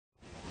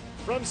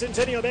From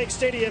Centennial Bank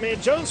Stadium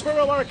in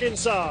Jonesboro,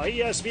 Arkansas,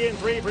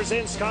 ESPN3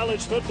 presents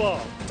college football.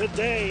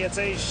 Today, it's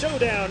a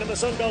showdown in the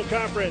Sun Belt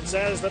Conference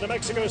as the New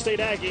Mexico State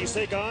Aggies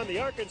take on the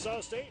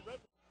Arkansas State Red.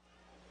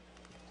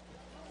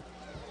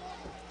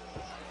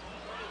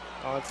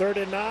 On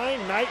 3rd and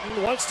 9,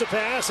 Knighton wants to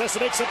pass, has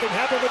to make something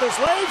happen with his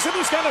legs, and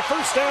he's got a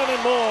first down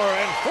and more,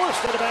 and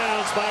forced out of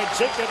bounds by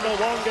Jacob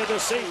Mwanga, the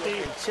safety.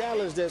 And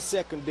challenged that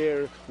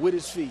secondary with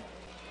his feet.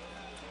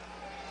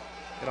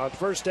 And on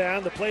first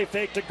down, the play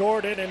fake to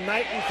Gordon, and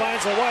Knighton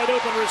finds a wide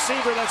open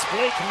receiver. That's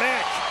Blake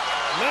Mack.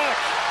 Mack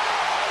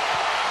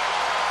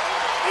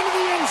into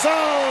the end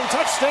zone.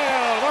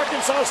 Touchdown.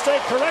 Arkansas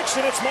State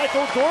correction. It's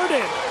Michael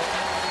Gordon.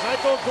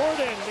 Michael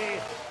Gordon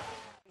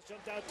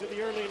jumped out to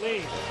the early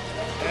lead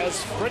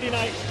as Freddie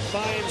Knight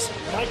finds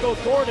Michael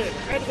Gordon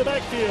out of the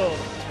backfield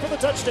for the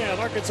touchdown.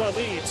 Arkansas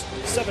leads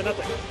 7-0.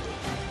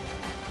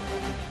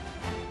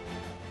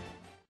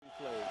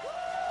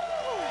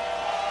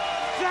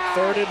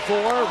 Third and 4,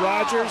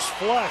 Rogers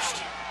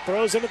flushed,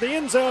 throws into the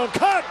end zone,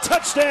 caught,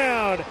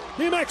 touchdown,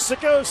 New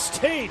Mexico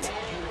State.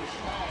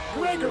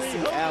 Gregory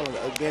Allen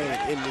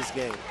again in this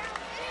game.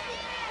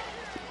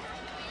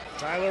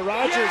 Tyler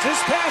Rogers, his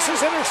pass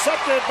is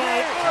intercepted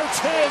by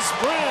Artez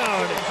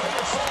Brown.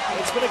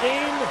 It's been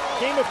a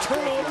game of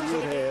turnovers.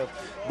 Would have,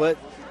 but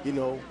you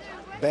know,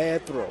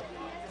 bad throw.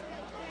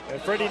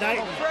 And Freddie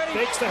Knight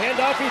fakes the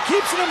handoff. He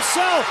keeps it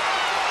himself.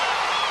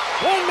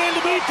 One man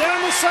to beat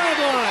down the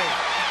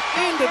sideline.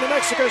 Into New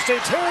Mexico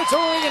State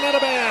territory and out of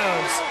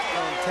bounds.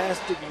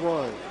 Fantastic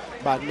run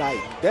by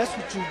Knight. That's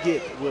what you get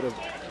with a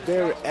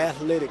very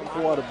athletic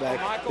quarterback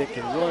that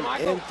can run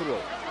and throw.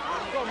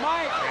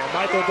 And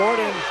Michael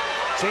Gordon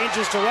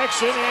changes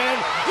direction, and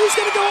he's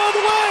going to go all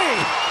the way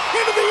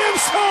into the end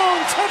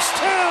zone.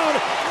 Touchdown,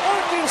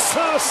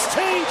 Arkansas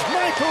State.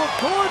 Michael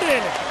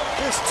Gordon,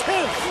 his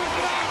 10th.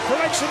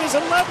 Correction, his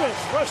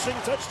 11th rushing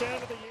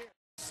touchdown of the year.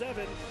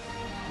 7,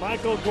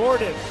 Michael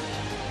Gordon.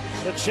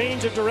 The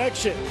change of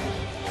direction,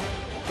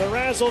 the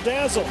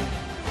razzle-dazzle,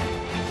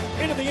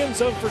 into the end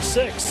zone for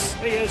 6,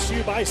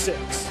 ASU by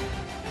 6.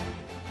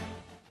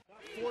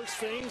 Force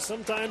things,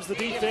 sometimes the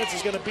defense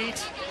is going to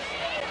beat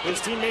his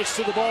teammates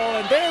to the ball,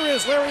 and there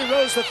is Larry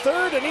Rose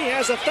III, and he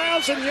has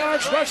 1,000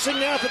 yards rushing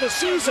now for the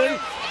season,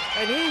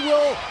 and he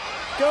will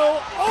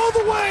go all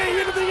the way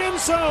into the end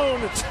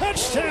zone.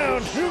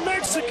 Touchdown, New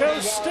Mexico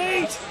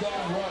State.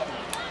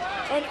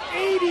 An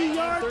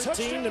 80-yard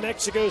touchdown. New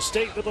Mexico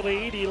State with the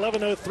lead,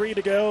 11:03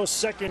 to go,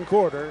 second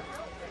quarter.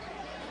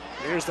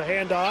 Here's the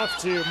handoff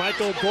to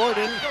Michael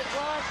Gordon.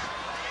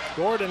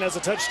 Gordon has a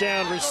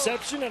touchdown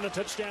reception and a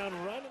touchdown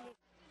run.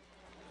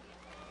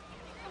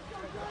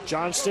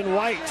 Johnston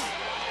White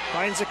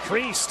finds a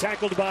crease,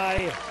 tackled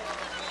by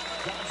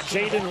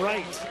Jaden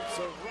Wright.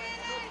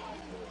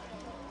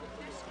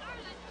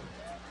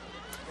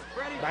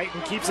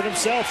 Knighton keeps it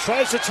himself,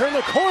 tries to turn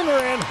the corner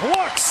and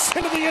walks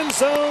into the end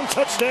zone.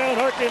 Touchdown,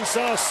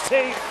 Arkansas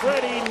State.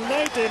 Freddie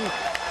Knighton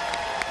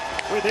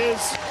with his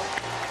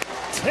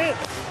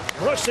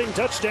 10th rushing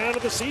touchdown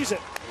of the season.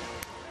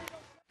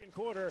 Second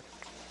quarter,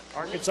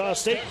 Arkansas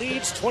State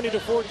leads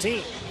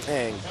 20-14.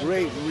 And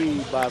great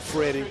read by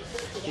Freddie.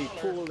 He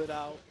pulled it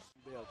out.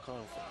 Bell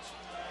Conference.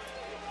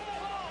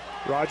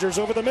 Rogers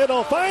over the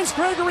middle, finds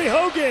Gregory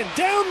Hogan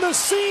down the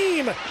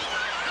seam.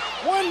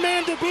 One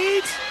man to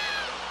beat.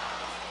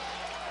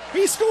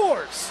 He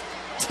scores!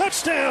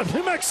 Touchdown,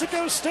 New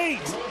Mexico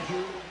State!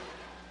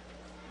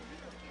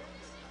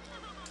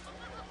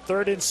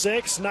 3rd and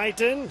 6,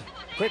 Knighton.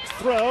 Quick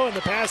throw, and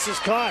the pass is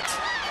caught.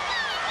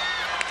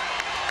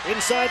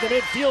 Inside the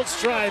midfield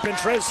stripe, and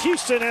Trez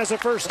Houston has a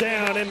first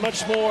down and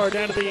much more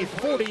down to the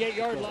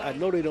 48-yard line. I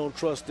know they don't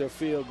trust their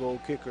field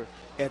goal kicker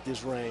at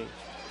this range.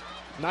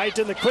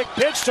 Knighton, the quick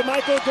pitch to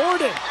Michael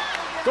Gordon.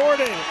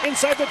 Gordon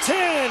inside the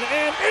 10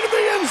 and into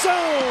the end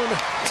zone.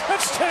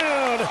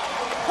 Touchdown,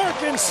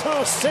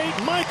 Arkansas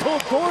State. Michael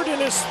Gordon,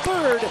 his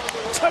 3rd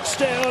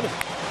touchdown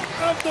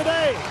of the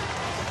day.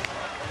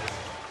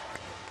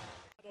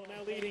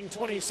 Now leading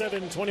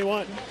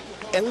 27-21.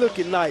 And look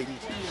at Knighton.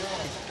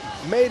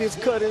 Made his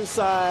cut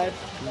inside,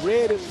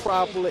 read it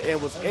properly,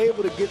 and was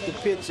able to get the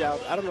pitch out.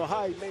 I don't know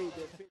how he made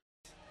that pitch.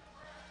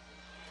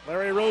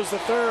 Larry Rose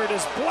III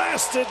is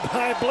blasted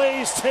by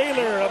Blaze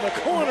Taylor on the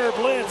corner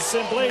blitz,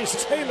 and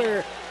Blaze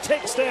Taylor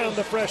takes down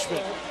the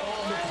freshman.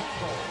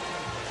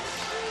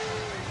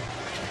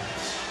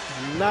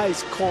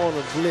 Nice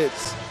corner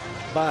blitz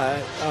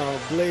by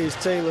Blaze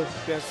Taylor.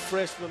 That's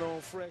freshman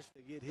on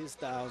freshman to get his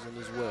 1,000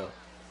 as well.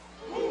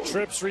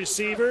 Trips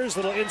receivers,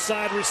 little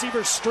inside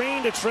receiver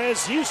screen to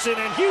Trez Houston,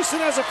 and Houston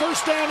has a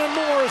first down and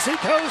more as he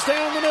goes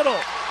down the middle.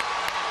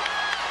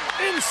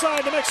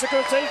 Inside the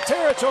Mexico State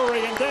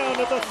territory and down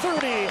at the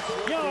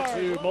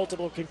 30-yard.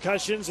 Multiple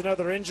concussions and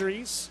other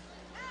injuries.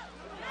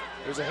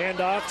 There's a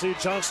handoff to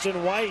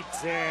Johnston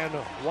White, and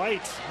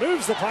White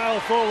moves the pile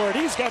forward.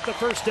 He's got the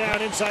first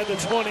down inside the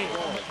 20.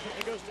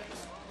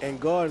 And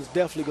Gordon's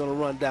definitely going to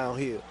run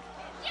downhill.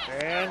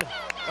 And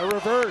a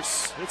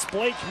reverse. It's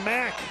Blake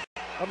Mack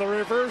on the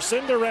reverse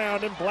end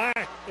around, and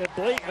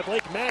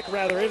Blake Mack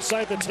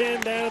inside the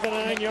 10 down to the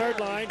 9-yard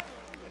line.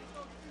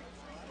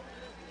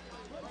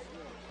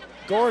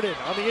 Gordon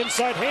on the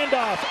inside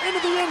handoff into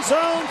the end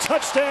zone.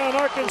 Touchdown,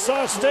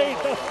 Arkansas State.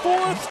 The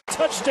 4th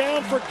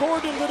touchdown for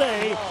Gordon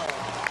today.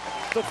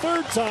 The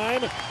 3rd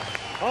time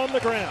on the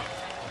ground.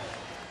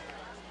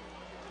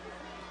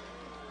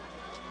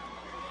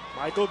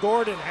 Michael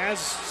Gordon has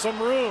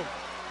some room.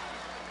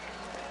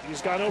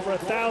 He's got over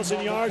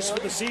 1,000 yards for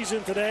the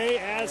season today,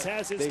 as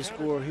has his. They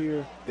score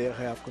here, they'll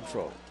have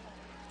control.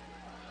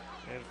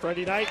 And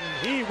Freddie Knighton,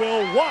 he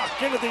will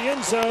walk into the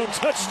end zone.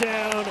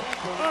 Touchdown,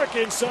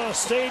 Arkansas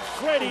State.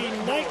 Freddie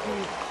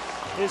Knighton,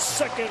 his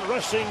 2nd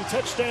rushing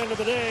touchdown of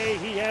the day.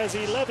 He has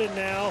 11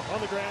 now on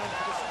the ground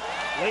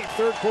for the late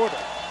 3rd quarter.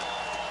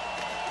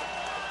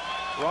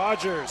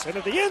 Rogers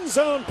into the end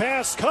zone,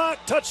 pass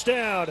caught,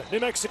 touchdown. New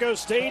Mexico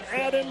State,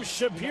 Adam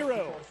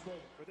Shapiro.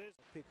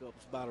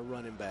 Pickups by the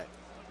running back.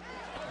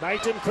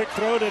 Knighton, quick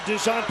throw to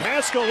Dijon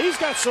Pascal. He's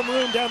got some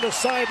room down the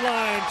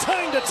sideline.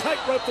 Time to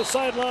tightrope the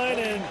sideline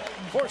and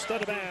forced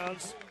out of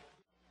bounds.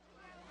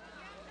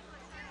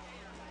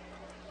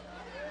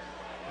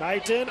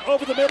 Knighton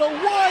over the middle,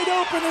 wide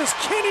open is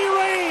Kenny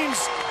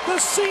Raines, the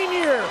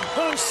senior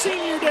on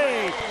senior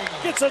day,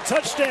 gets a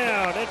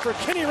touchdown. And for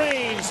Kenny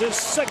Raines, his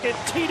 2nd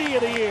TD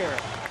of the year.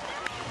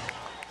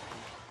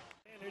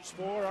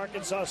 For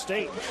Arkansas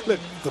State. Look,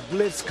 the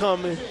blitz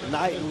coming.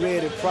 Knighton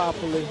read it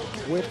properly,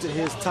 went to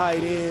his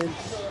tight end,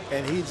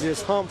 and he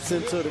just humps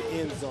into the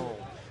end zone.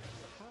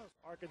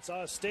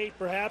 Arkansas State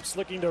perhaps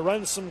looking to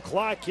run some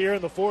clock here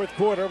in the 4th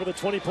quarter with a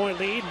 20-point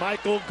lead.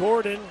 Michael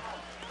Gordon,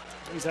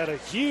 he's had a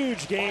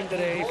huge game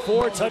today.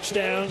 4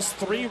 touchdowns,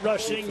 3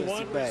 rushing,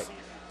 1 back.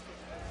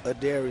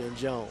 Adarian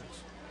Jones.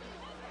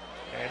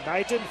 And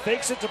Knighton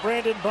fakes it to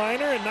Brandon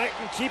Biner, and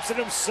Knighton keeps it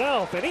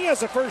himself. And he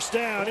has a 1st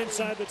down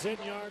inside the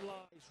 10-yard line.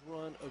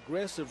 Run,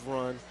 aggressive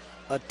run,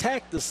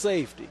 attack the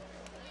safety.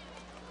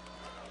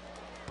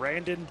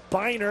 Brandon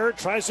Biner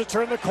tries to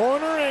turn the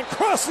corner and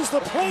crosses the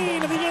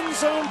plane of the end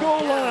zone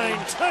goal line.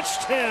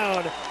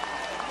 Touchdown.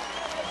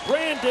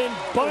 Brandon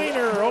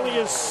Biner, only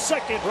his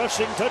 2nd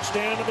rushing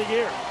touchdown of the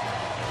year.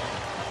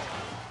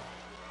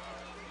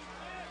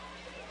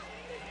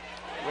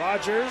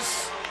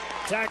 Rogers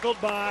tackled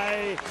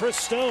by Chris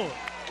Stone.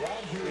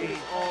 The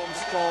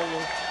arms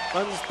forward,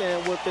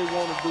 understand what they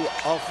want to do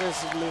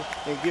offensively,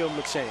 and give them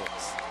a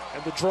chance.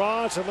 And the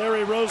draw to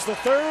Larry Rose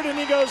III, and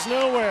he goes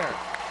nowhere.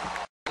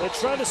 They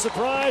tried to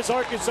surprise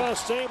Arkansas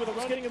State with a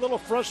run. Getting a little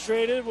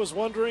frustrated, was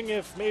wondering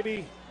if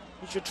maybe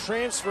he should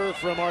transfer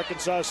from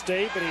Arkansas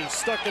State, but he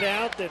stuck it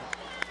out and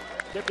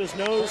dipped his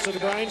nose to the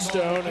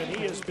grindstone, and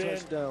he has been.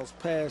 Touchdowns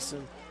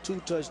passing, 2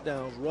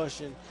 touchdowns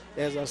rushing.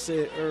 As I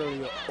said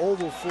earlier,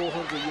 over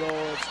 400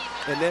 yards,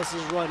 and that's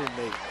his running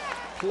mate.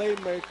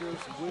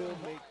 Playmakers will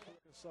make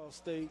Arkansas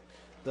State.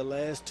 The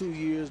last 2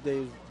 years,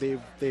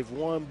 they've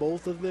won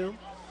both of them.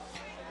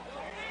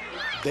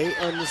 They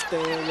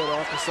understand what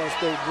Arkansas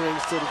State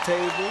brings to the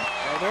table.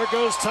 And there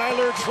goes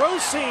Tyler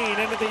Trocine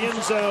into the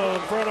end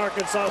zone for an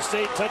Arkansas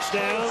State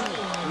touchdown.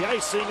 The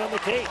icing on the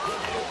cake.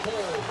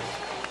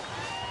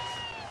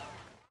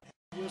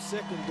 Your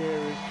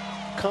secondary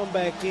come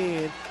back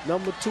in,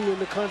 number 2 in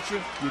the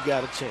country, you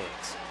got a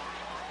chance.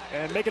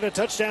 And making a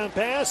touchdown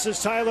pass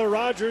is Tyler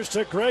Rogers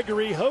to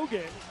Gregory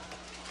Hogan.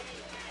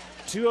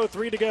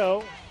 2:03 to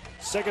go.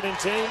 2nd and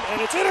 10,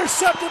 and it's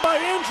intercepted by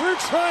Andrew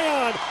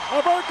Tryon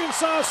of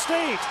Arkansas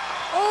State.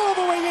 All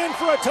the way in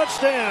for a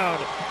touchdown.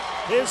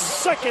 His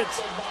 2nd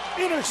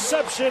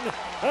interception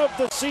of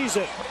the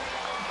season.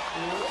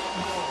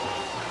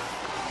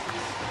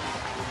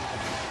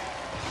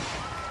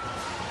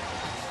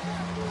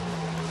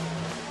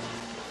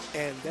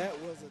 And that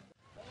was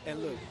and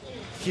look,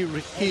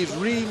 he's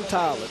reading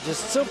Tyler.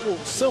 Just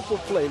simple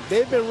play.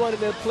 They've been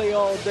running that play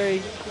all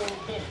day.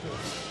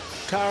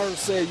 Kyron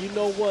said, you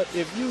know what,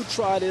 if you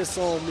try this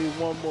on me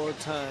one more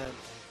time,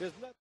 there's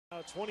nothing.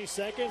 20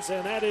 seconds,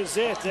 and that is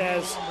it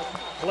as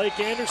Blake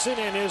Anderson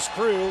and his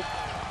crew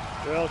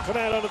will come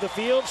out onto the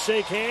field,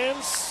 shake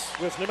hands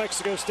with New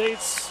Mexico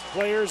State's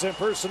players and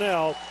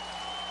personnel.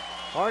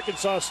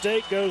 Arkansas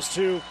State goes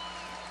to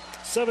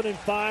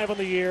 7-5 on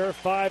the year,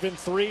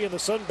 5-3 in the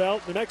Sun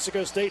Belt. New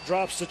Mexico State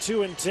drops to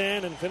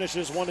 2-10 and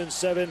finishes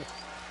 1-7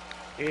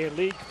 in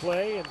league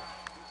play. And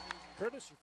Curtis.